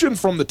location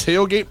from the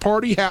tailgate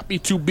party. Happy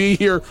to be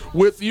here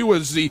with you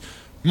as the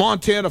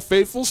Montana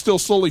faithful still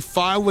slowly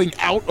filing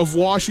out of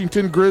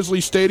Washington Grizzly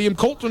Stadium.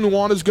 Colton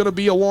Nuanez is going to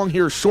be along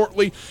here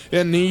shortly,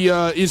 and he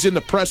is in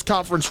the press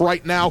conference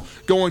right now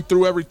going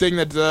through everything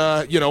that,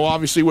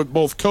 obviously with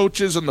both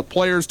coaches and the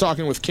players,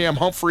 talking with Cam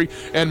Humphrey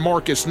and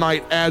Marcus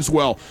Knight as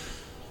well.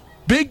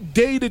 Big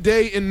day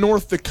today in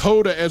North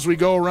Dakota as we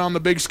go around the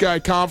Big Sky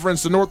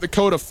Conference. The North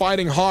Dakota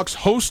Fighting Hawks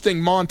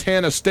hosting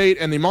Montana State,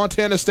 and the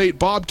Montana State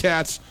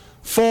Bobcats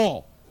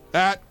fall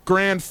at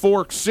Grand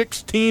Forks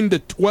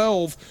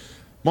 16-12.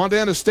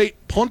 Montana State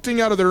punting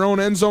out of their own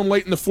end zone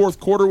late in the fourth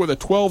quarter with a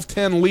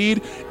 12-10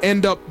 lead,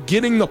 end up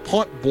getting the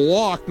punt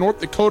blocked.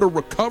 North Dakota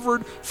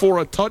recovered for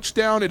a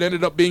touchdown. It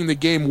ended up being the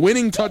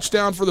game-winning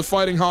touchdown for the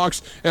Fighting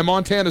Hawks, and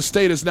Montana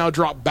State has now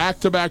dropped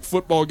back-to-back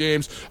football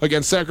games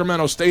against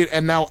Sacramento State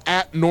and now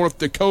at North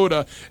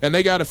Dakota, and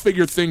they got to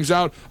figure things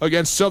out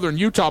against Southern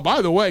Utah.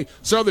 By the way,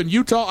 Southern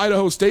Utah,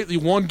 Idaho State, the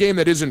one game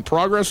that is in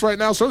progress right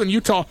now. Southern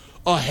Utah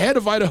ahead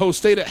of Idaho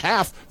State at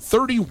half,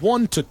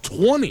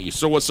 31-20.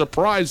 So a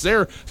surprise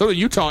there. Southern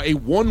Utah, a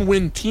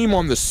one-win team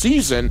on the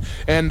season,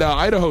 and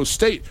Idaho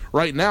State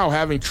right now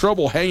having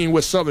trouble hanging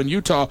with Southern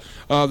Utah.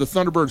 The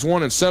Thunderbirds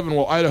 1-7,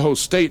 while Idaho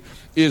State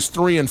is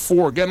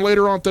 3-4. Again,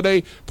 later on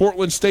today,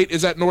 Portland State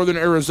is at Northern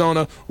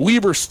Arizona.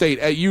 Weber State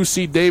at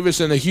UC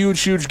Davis in a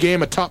huge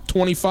game, a top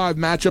 25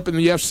 matchup in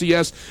the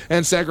FCS,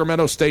 and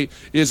Sacramento State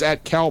is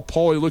at Cal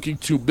Poly looking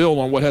to build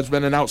on what has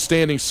been an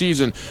outstanding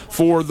season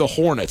for the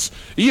Hornets.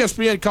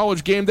 ESPN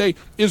College Game Day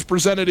is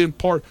presented in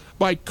part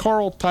by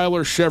Carl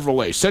Tyler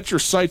Chevrolet. Set your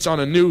sights on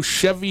a new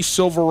Chevy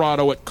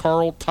Silverado at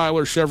Carl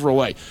Tyler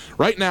Chevrolet.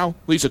 Right now,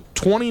 lease a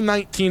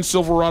 2019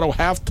 Silverado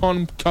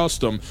half-ton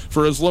custom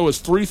for as low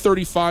as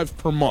 $335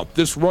 per month.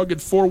 This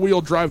rugged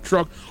four-wheel drive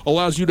truck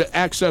allows you to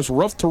access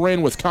rough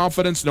terrain with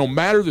confidence no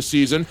matter the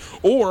season,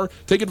 or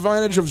take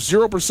advantage of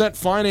 0%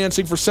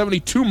 financing for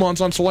 72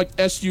 months on select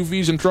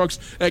SUVs and trucks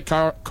at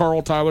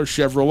Carl Tyler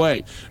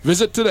Chevrolet.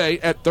 Visit today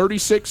at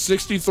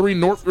 3663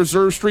 North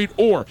Reserve Street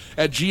or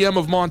at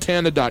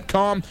gmofmontana.com.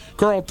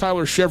 Carl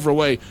Tyler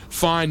Chevrolet,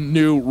 find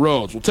new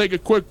roads. We'll take a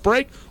quick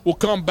break. We'll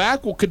come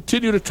back. We'll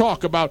continue to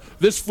talk about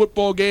this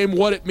football game,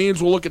 what it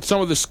means. We'll look at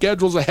some of the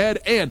schedules ahead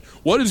and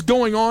what is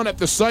going on at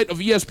the site of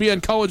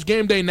ESPN College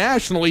Game Day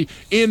nationally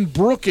in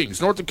Brookings.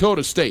 North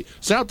Dakota State,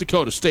 South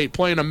Dakota State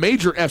playing a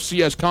major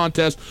FCS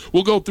contest.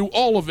 We'll go through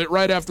all of it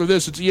right after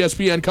this. It's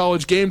ESPN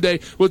College Game Day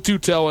with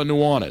Tutel and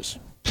Nuanez.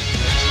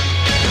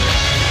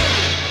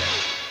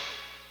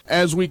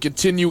 As we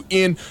continue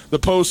in the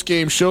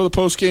post-game show. The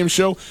post-game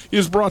show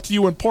is brought to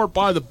you in part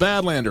by the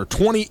Badlander.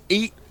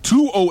 28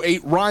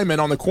 208 Ryman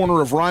on the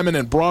corner of Ryman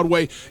and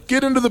Broadway.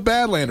 Get into the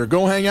Badlander.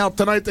 Go hang out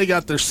tonight. They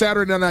got their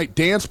Saturday night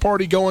dance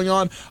party going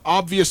on.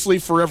 Obviously,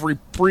 for every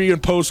pre-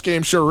 and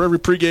post-game show or every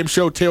pregame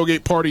show,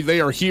 tailgate party,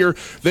 they are here.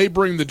 They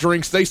bring the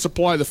drinks. They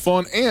supply the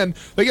fun. And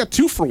they got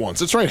 2-for-1s.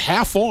 That's right,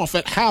 half off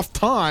at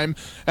halftime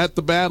at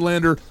the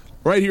Badlander,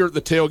 right here at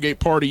the tailgate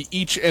party,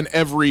 each and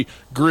every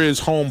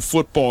Grizz home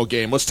football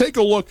game. Let's take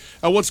a look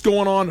at what's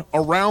going on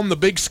around the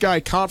Big Sky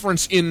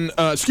Conference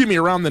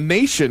around the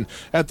nation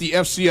at the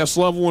FCS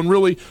level. And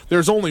really,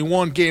 there's only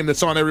one game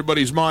that's on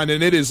everybody's mind,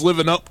 and it is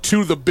living up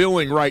to the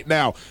billing right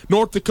now.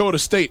 North Dakota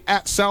State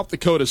at South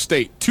Dakota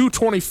State.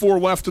 2:24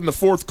 left in the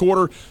fourth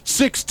quarter,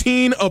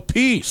 16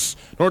 apiece.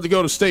 North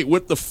Dakota State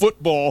with the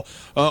football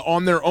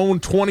on their own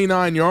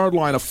 29-yard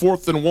line, a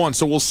 4th and 1.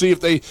 So we'll see if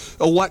they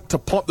elect to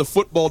punt the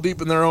football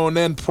deep in their own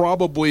end.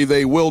 Probably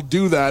they will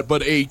do that,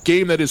 but a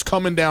game that is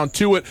coming down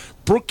to it.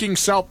 Brookings,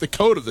 South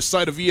Dakota, the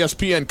site of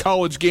ESPN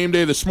College Game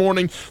Day this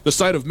morning, the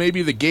site of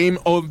maybe the game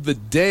of the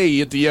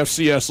day at the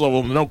FCS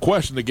level. No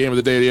question the game of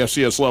the day at the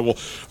FCS level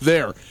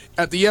there.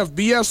 At the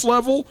FBS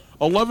level,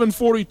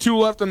 11:42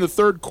 left in the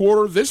third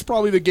quarter. This is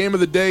probably the game of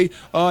the day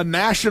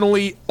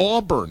nationally.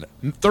 Auburn,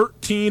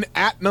 13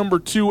 at number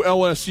 2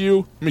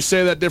 LSU. Let me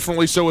say that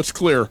differently so it's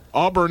clear.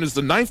 Auburn is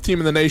the 9th team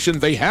in the nation.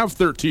 They have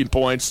 13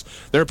 points.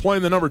 They're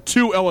playing the number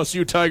 2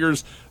 LSU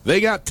Tigers.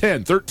 They got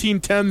 10.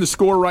 13-10 the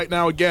score right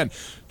now again.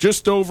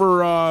 Just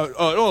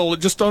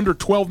under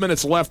 12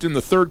 minutes left in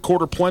the third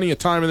quarter. Plenty of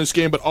time in this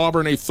game, but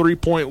Auburn a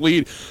 3-point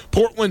lead.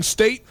 Portland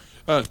State.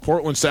 I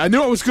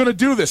knew I was going to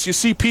do this. You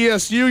see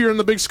PSU, you're in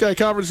the Big Sky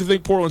Conference, you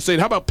think Portland State.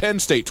 How about Penn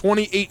State?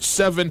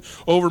 28-7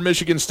 over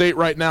Michigan State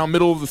right now,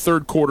 middle of the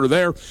third quarter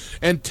there.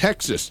 And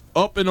Texas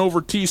up and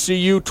over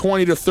TCU,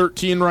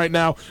 20-13 right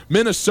now.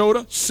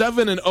 Minnesota,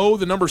 7-0,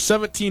 the number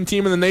 17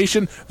 team in the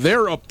nation.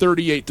 They're up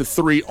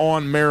 38-3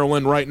 on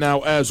Maryland right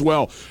now as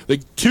well. The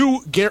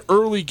two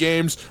early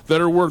games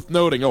that are worth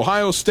noting.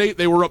 Ohio State,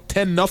 they were up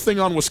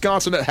 10-0 on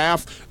Wisconsin at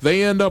half.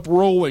 They end up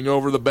rolling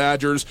over the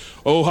Badgers.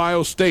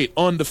 Ohio State,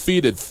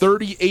 undefeated.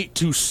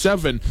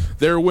 38-7,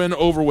 their win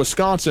over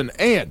Wisconsin.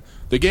 And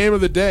the game of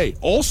the day,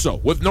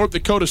 also with North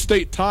Dakota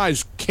State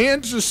ties,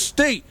 Kansas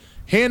State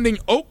handing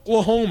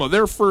Oklahoma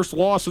their first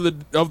loss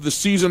of the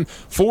season,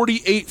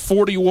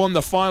 48-41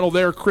 the final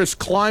there. Chris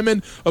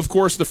Kleiman, of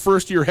course, the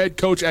first-year head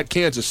coach at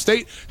Kansas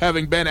State,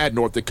 having been at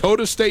North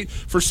Dakota State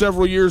for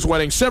several years,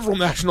 winning several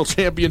national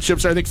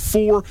championships, I think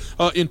 4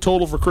 in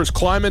total for Chris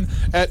Kleiman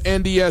at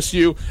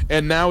NDSU,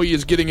 and now he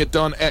is getting it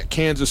done at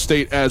Kansas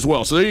State as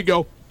well. So there you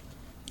go.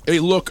 A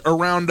look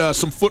around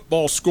some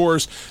football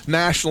scores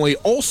nationally.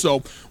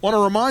 Also, want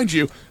to remind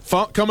you,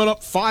 coming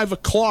up 5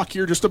 o'clock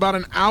here, just about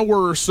an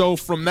hour or so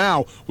from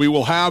now, we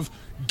will have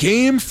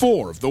Game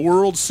 4 of the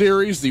World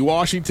Series, the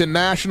Washington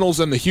Nationals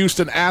and the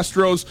Houston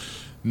Astros.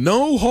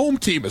 No home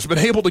team has been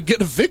able to get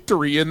a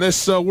victory in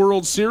this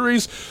World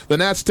Series. The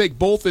Nats take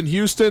both in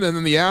Houston, and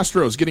then the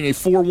Astros getting a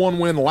 4-1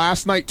 win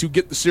last night to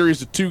get the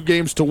series to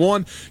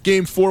 2-1.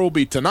 Game 4 will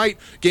be tonight.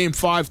 Game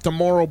 5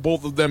 tomorrow,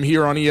 both of them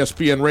here on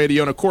ESPN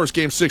Radio. And, of course,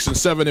 Game 6 and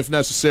 7, if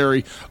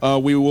necessary,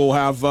 we will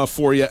have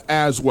for you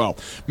as well.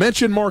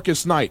 Mention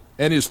Marcus Knight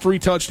and his 3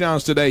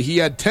 touchdowns today. He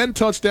had 10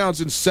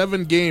 touchdowns in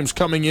 7 games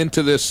coming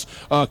into this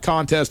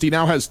contest. He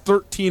now has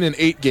 13 in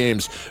 8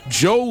 games.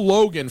 Joe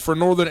Logan for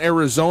Northern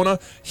Arizona,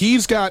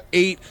 he's got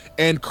 8,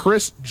 and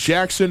Chris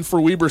Jackson for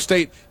Weber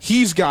State,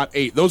 he's got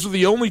 8. Those are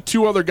the only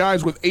 2 other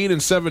guys with 8 in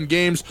 7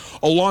 games.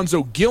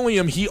 Alonzo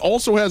Gilliam, he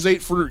also has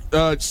 8 for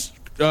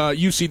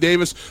UC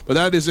Davis, but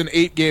that is in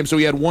 8 games, so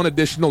he had 1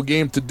 additional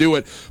game to do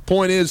it.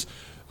 Point is,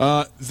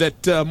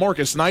 that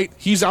Marcus Knight,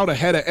 he's out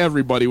ahead of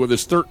everybody with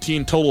his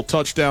 13 total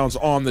touchdowns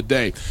on the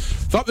day.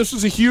 Thought this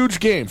was a huge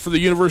game for the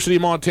University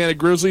of Montana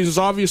Grizzlies. It's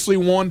obviously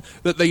one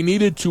that they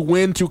needed to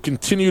win to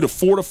continue to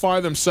fortify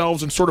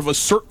themselves and sort of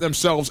assert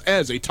themselves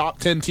as a top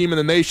 10 team in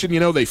the nation. You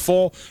know, they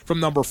fall from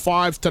number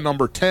 5 to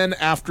number 10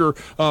 after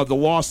the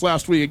loss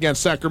last week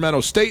against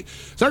Sacramento State.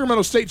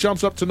 Sacramento State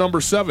jumps up to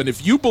number 7.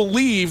 If you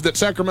believe that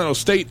Sacramento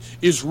State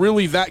is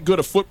really that good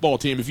a football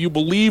team, if you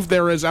believe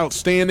they're as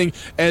outstanding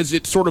as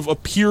it sort of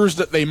appears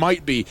that they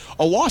might be,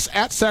 a loss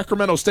at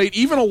Sacramento State,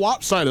 even a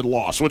lopsided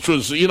loss, which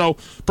was, you know,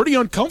 pretty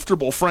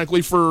uncomfortable,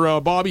 frankly,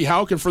 for Bobby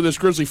Houck and for this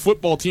Grizzly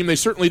football team. They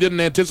certainly didn't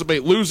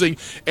anticipate losing,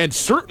 and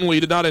certainly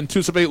did not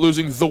anticipate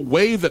losing the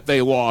way that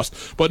they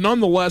lost. But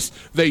nonetheless,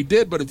 they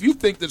did. But if you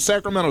think that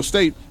Sacramento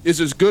State is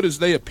as good as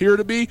they appear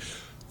to be,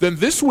 then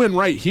this win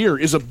right here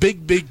is a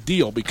big, big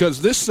deal,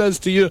 because this says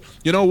to you,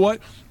 you know what?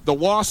 The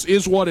loss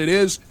is what it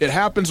is. It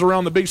happens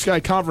around the Big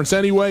Sky Conference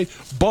anyway,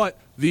 but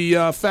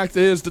the fact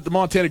is that the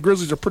Montana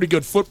Grizzlies are a pretty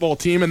good football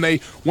team, and they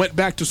went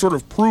back to sort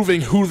of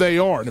proving who they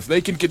are. And if they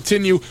can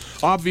continue,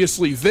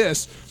 obviously,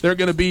 they're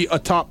going to be a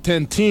top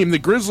 10 team. The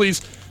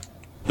Grizzlies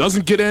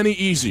doesn't get any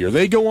easier.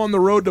 They go on the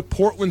road to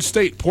Portland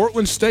State.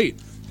 Portland State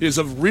is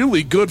a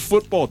really good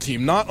football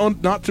team,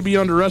 not to be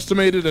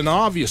underestimated. And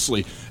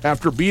obviously,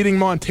 after beating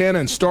Montana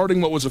and starting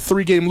what was a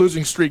 3-game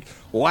losing streak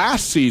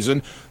last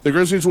season, the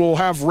Grizzlies will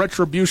have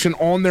retribution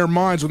on their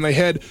minds when they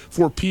head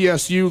for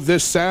PSU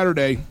this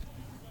Saturday.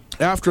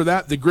 after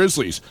that, the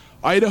Grizzlies,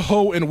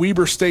 Idaho and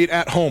Weber State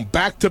at home,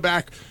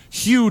 back-to-back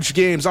huge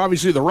games.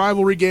 Obviously, the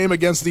rivalry game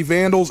against the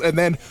Vandals, and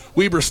then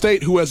Weber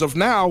State, who as of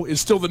now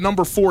is still the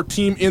number 4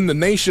 team in the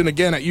nation,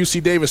 again at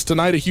UC Davis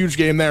tonight, a huge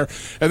game there.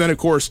 And then, of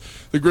course,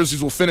 the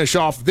Grizzlies will finish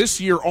off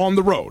this year on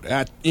the road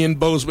in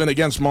Bozeman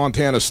against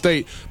Montana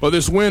State. But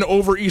this win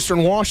over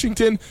Eastern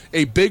Washington,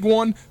 a big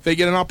one. They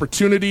get an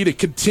opportunity to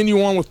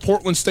continue on with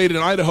Portland State and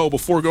Idaho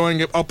before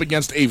going up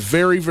against a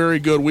very, very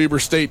good Weber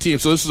State team.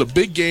 So this is a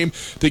big game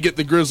to get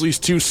the Grizzlies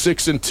to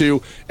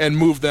 6-2 and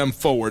move them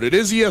forward. It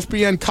is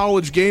ESPN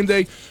College Game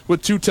Day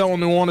with Tutel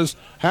and Nuanez.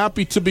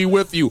 Happy to be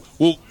with you.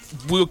 We'll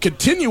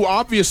continue,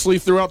 obviously,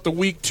 throughout the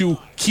week to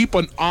keep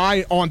an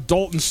eye on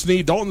Dalton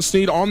Sneed. Dalton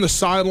Sneed on the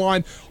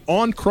sideline,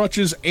 on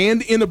crutches,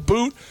 and in a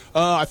boot.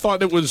 I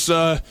thought it was,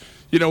 to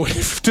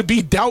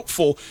be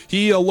doubtful.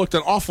 He looked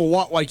an awful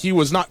lot like he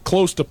was not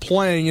close to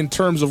playing in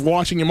terms of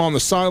watching him on the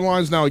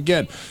sidelines. Now,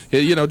 again,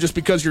 just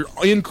because you're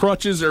in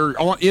crutches or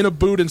in a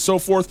boot and so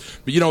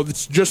forth,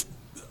 it's just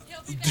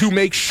to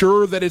make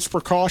sure that it's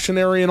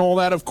precautionary and all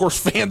that. Of course,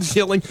 fans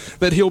yelling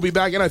that he'll be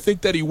back, and I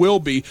think that he will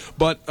be,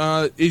 but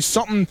it's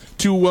something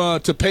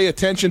to pay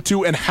attention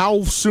to. And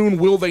how soon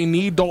will they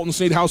need Dalton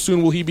Sneed? How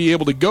soon will he be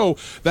able to go?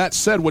 That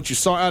said, what you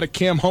saw out of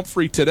Cam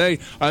Humphrey today,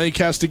 I think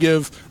has to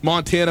give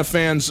Montana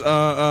fans,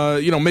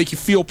 make you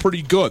feel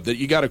pretty good that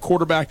you got a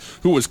quarterback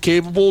who was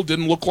capable,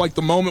 didn't look like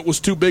the moment was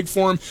too big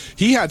for him.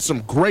 He had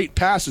some great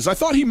passes. I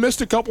thought he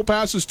missed a couple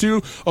passes too,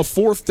 a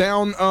 4th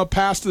down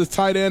pass to the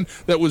tight end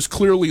that was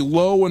clearly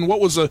low, and what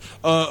was a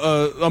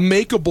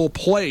makeable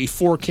play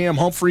for Cam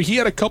Humphrey. He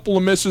had a couple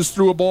of misses,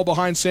 threw a ball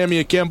behind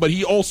Sammy Akem, but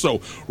he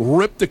also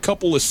ripped a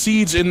couple of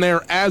seeds in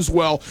there as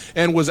well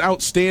and was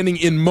outstanding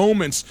in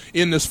moments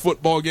in this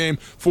football game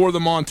for the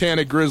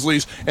Montana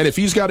Grizzlies. And if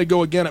he's got to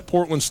go again at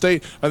Portland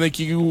State, I think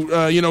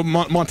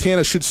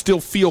Montana should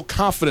still feel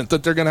confident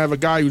that they're going to have a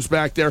guy who's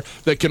back there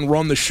that can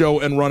run the show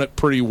and run it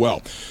pretty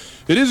well.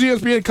 It is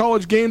ESPN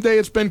College Game Day.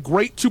 It's been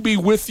great to be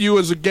with you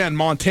as, again,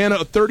 Montana,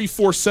 a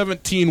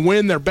 34-17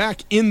 win. They're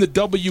back in the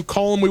W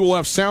column. We will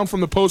have sound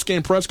from the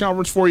post-game press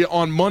conference for you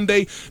on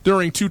Monday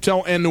during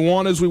Tutel and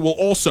Nuanez. We will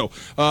also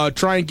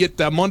try and get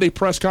that Monday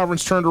press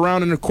conference turned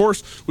around. And, of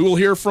course, we will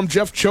hear from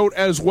Jeff Choate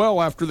as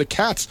well after the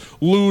Cats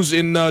lose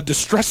in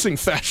distressing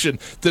fashion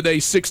today,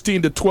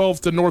 16-12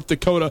 to North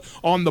Dakota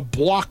on the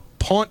block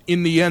punt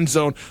in the end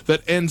zone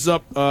that ends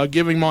up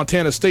giving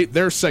Montana State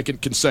their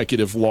 2nd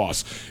consecutive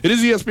loss. It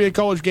is ESPN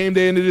College Game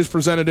Day, and it is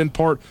presented in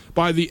part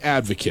by the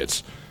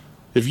Advocates.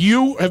 If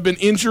you have been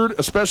injured,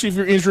 especially if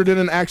you're injured in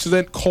an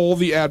accident, call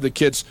the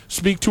Advocates.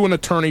 Speak to an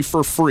attorney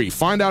for free.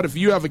 Find out if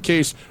you have a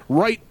case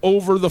right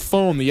over the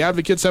phone. The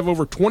Advocates have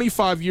over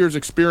 25 years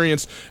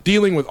experience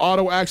dealing with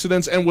auto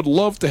accidents and would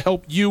love to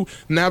help you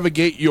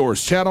navigate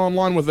yours. Chat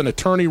online with an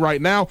attorney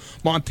right now,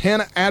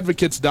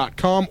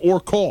 montanaadvocates.com, or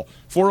call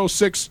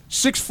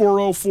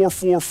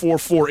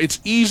 406-640-4444. It's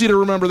easy to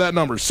remember that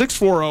number,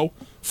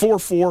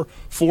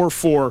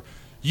 640-4444.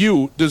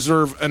 You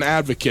deserve an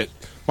advocate.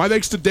 My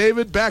thanks to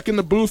David back in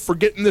the booth for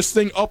getting this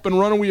thing up and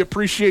running. We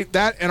appreciate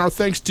that. And our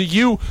thanks to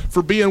you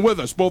for being with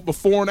us both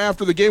before and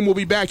after the game. We'll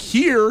be back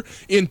here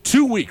in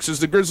 2 weeks as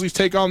the Grizzlies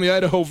take on the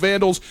Idaho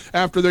Vandals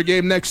after their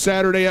game next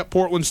Saturday at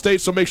Portland State.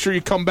 So make sure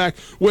you come back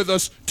with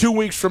us 2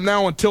 weeks from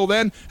now. Until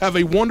then, have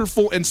a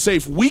wonderful and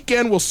safe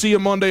weekend. We'll see you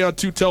Monday on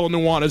Tutel and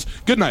Nuanez.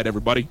 Good night,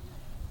 everybody.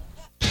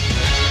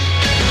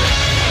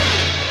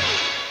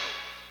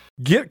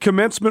 Get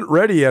commencement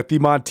ready at the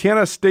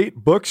Montana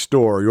State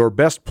Bookstore, your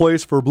best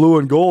place for blue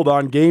and gold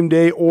on game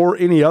day or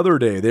any other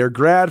day. Their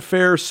grad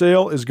fair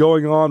sale is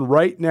going on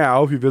right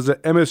now if you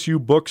visit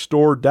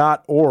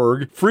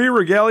msubookstore.org. Free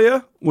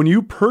regalia when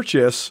you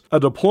purchase a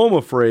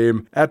diploma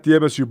frame at the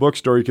MSU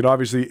Bookstore. You can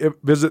obviously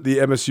visit the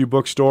MSU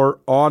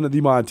Bookstore on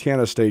the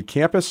Montana State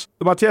campus.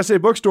 The Montana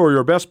State Bookstore,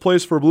 your best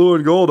place for blue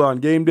and gold on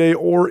game day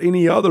or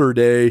any other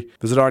day.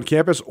 Visit on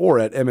campus or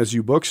at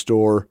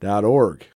msubookstore.org.